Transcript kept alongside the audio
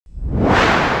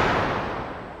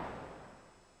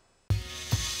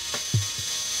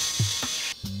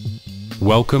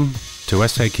Welcome to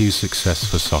SAQ Success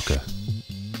for Soccer.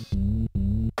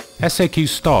 SAQ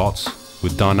starts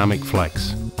with dynamic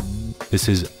flex. This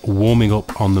is warming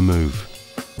up on the move.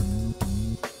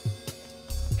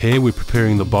 Here we're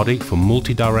preparing the body for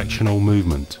multi-directional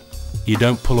movement. You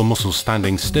don't pull a muscle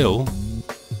standing still.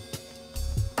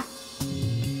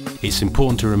 It's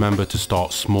important to remember to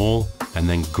start small and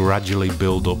then gradually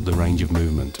build up the range of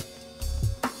movement.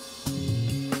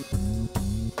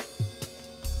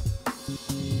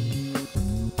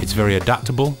 It's very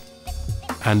adaptable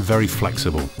and very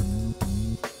flexible.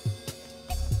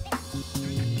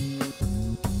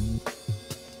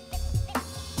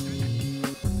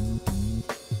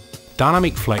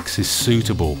 Dynamic flex is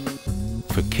suitable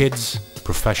for kids,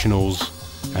 professionals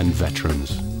and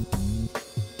veterans.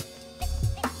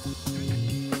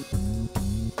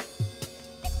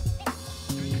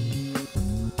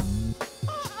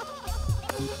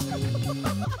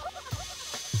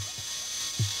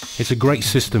 It's a great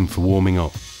system for warming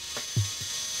up.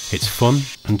 It's fun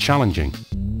and challenging.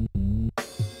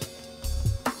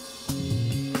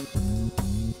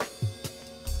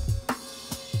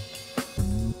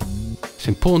 It's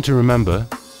important to remember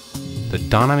that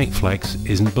dynamic flex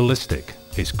isn't ballistic.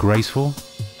 It's graceful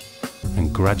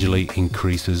and gradually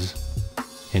increases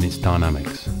in its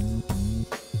dynamics.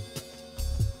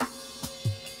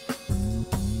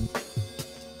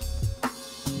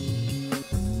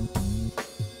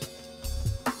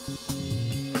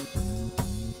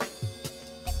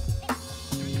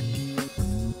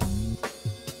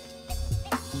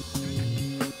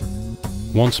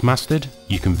 Once mastered,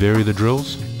 you can vary the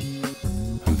drills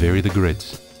and vary the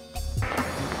grids.